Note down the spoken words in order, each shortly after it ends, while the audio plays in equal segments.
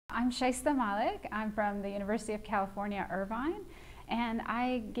I'm Shaista Malik. I'm from the University of California, Irvine, and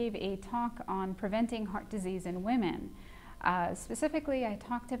I gave a talk on preventing heart disease in women. Specifically, I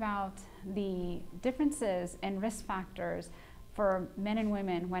talked about the differences in risk factors for men and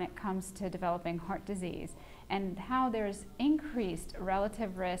women when it comes to developing heart disease, and how there's increased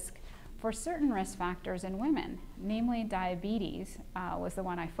relative risk for certain risk factors in women, namely diabetes was the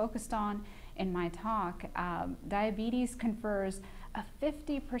one I focused on in my talk. Diabetes confers a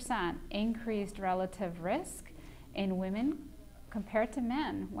 50% increased relative risk in women compared to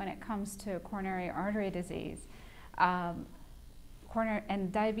men when it comes to coronary artery disease. And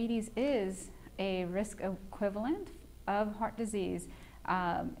diabetes is a risk equivalent of heart disease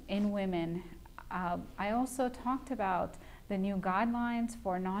in women. I also talked about the new guidelines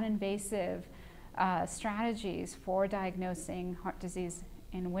for non-invasive strategies for diagnosing heart disease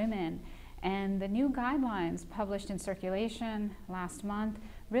in women. And the new guidelines published in Circulation last month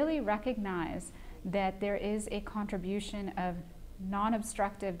really recognize that there is a contribution of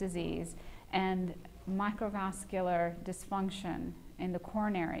non-obstructive disease and microvascular dysfunction in the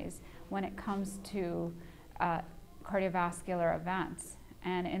coronaries when it comes to cardiovascular events.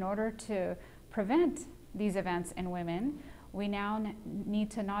 And in order to prevent these events in women, we now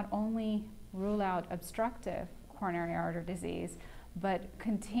need to not only rule out obstructive coronary artery disease, but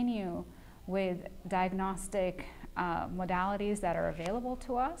continue with diagnostic modalities that are available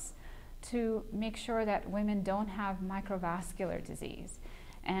to us to make sure that women don't have microvascular disease.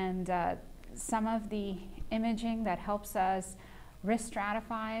 And some of the imaging that helps us risk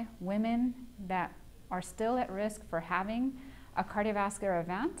stratify women that are still at risk for having a cardiovascular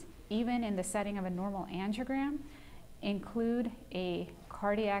event, even in the setting of a normal angiogram, include a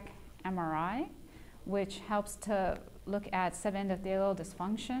cardiac MRI, which helps to look at subendothelial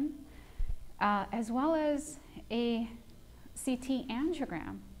dysfunction, as well as a CT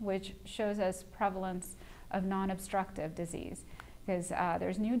angiogram, which shows us prevalence of non-obstructive disease. Because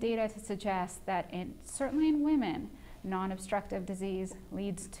there's new data to suggest that certainly in women, non-obstructive disease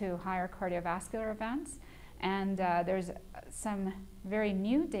leads to higher cardiovascular events. And there's some very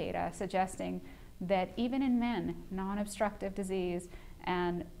new data suggesting that even in men, non-obstructive disease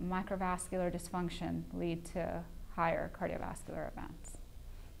and microvascular dysfunction lead to higher cardiovascular events.